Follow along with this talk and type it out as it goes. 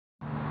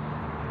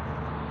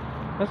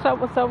What's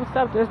up, what's up, what's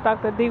up? This is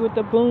Dr. D with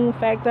the Boom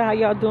Factor. How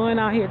y'all doing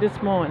out here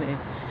this morning?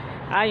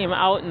 I am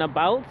out and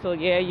about, so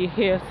yeah, you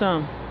hear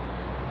some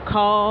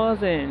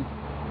cars and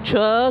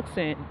trucks,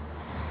 and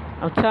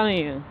I'm telling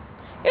you,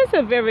 it's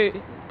a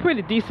very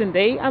pretty decent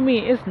day. I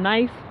mean, it's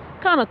nice,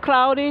 kind of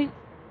cloudy,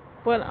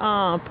 but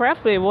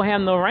preferably it won't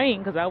have no rain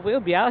because I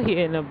will be out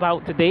here and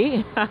about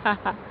today.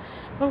 I'm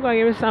gonna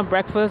give me some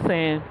breakfast,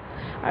 and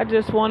I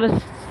just want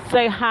to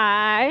say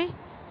hi.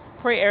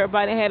 Pray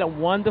everybody had a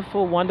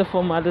wonderful,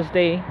 wonderful Mother's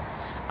Day.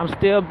 I'm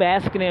still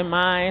basking in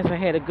mine. I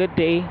had a good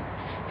day.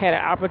 Had an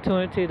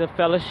opportunity to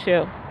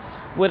fellowship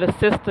with a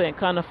sister and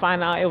kind of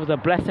find out it was a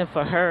blessing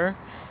for her.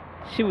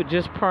 She was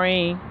just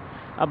praying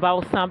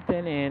about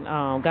something, and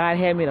God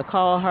had me to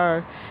call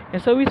her. And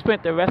so we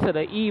spent the rest of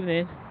the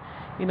evening.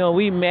 You know,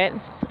 we met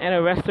at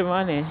a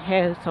restaurant and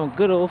had some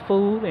good old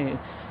food and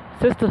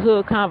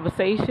sisterhood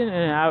conversation,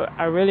 and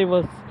I really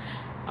was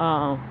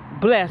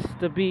blessed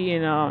to be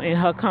in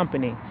her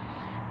company.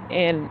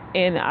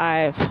 And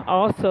I've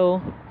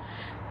also,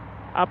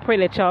 I pray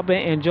that y'all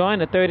been enjoying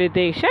the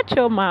 30-day Shut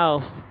Your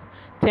Mouth,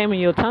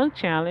 Taming Your Tongue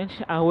Challenge.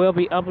 I will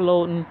be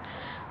uploading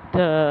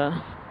the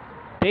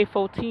day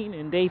 14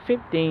 and day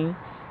 15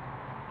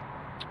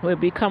 will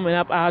be coming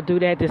up. I'll do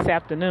that this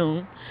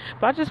afternoon.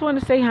 But I just want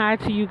to say hi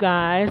to you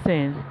guys,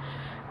 and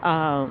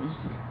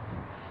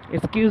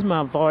excuse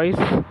my voice.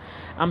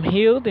 I'm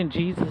healed in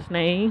Jesus'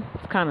 name.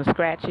 It's kind of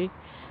scratchy,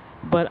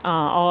 but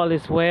all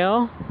is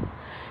well.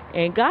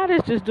 And God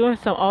is just doing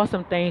some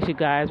awesome things, you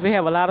guys. We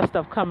have a lot of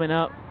stuff coming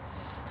up.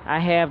 I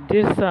have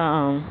this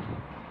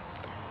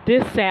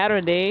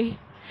Saturday,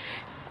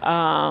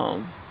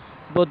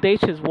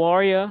 Bodacious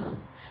Warrior.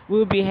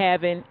 We'll be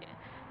having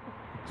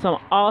some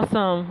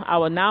awesome,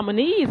 our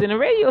nominees in the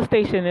radio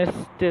station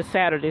this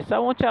Saturday. So I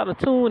want y'all to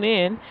tune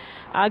in.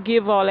 I'll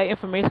give all that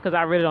information because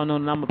I really don't know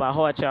the number by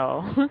heart,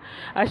 y'all.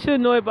 I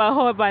should know it by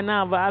heart by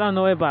now, but I don't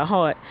know it by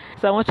heart.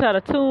 So I want y'all to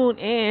tune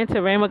in to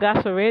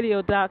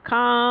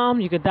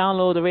RhemaGospelRadio.com. You can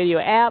download the radio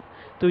app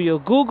through your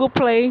Google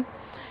Play.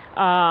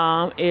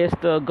 It's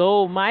the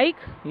Gold Mic.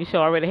 You should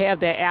already have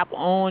that app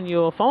on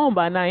your phone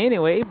by now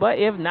anyway, but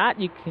if not,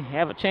 you can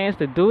have a chance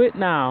to do it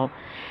now.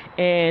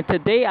 And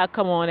today I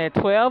come on at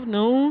 12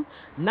 noon,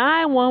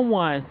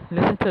 911.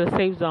 Listen to the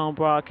Safe Zone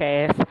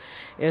broadcast.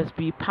 It's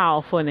be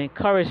powerful and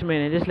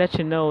encouragement, and just let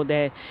you know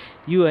that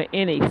you are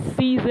in a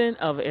season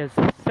of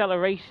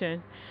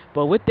acceleration.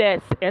 But with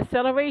that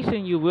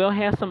acceleration, you will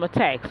have some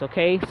attacks,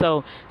 okay?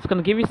 So it's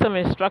going to give you some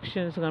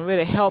instructions. It's going to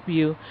really help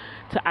you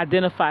to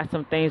identify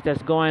some things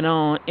that's going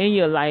on in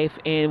your life.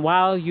 And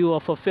while you are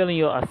fulfilling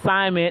your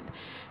assignment,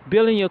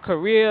 building your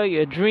career,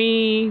 your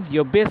dream,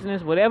 your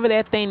business, whatever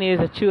that thing is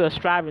that you are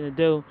striving to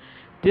do,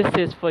 this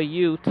is for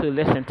you to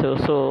listen to.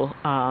 So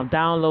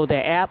download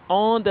the app.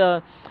 On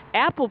the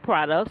Apple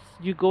products,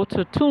 you go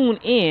to Tune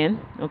In,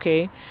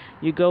 okay?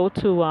 You go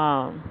to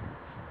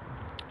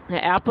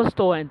the Apple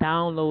Store and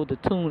download the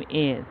Tune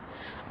In,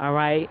 all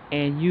right?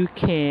 And you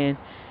can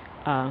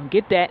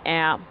get that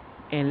app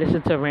and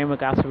listen to Rhema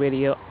Gospel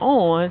Radio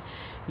on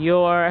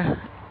your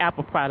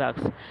Apple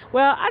products.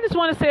 Well, I just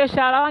want to say a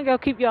shout out. I ain't gonna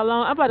keep y'all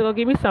long. I'm about to go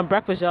get me some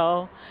breakfast,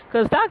 y'all,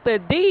 because Dr.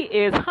 D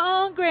is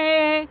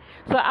hungry.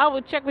 So I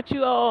will check with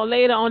you all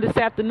later on this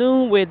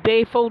afternoon with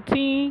day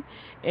 14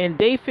 and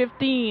day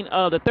 15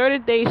 of the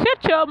 30-day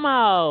Shut Your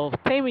Mouth,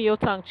 Taming Your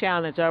Tongue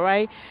Challenge, all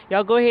right?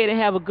 Y'all go ahead and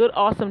have a good,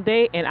 awesome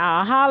day, and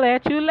I'll holler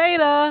at you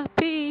later.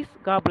 Peace.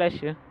 God bless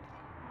you.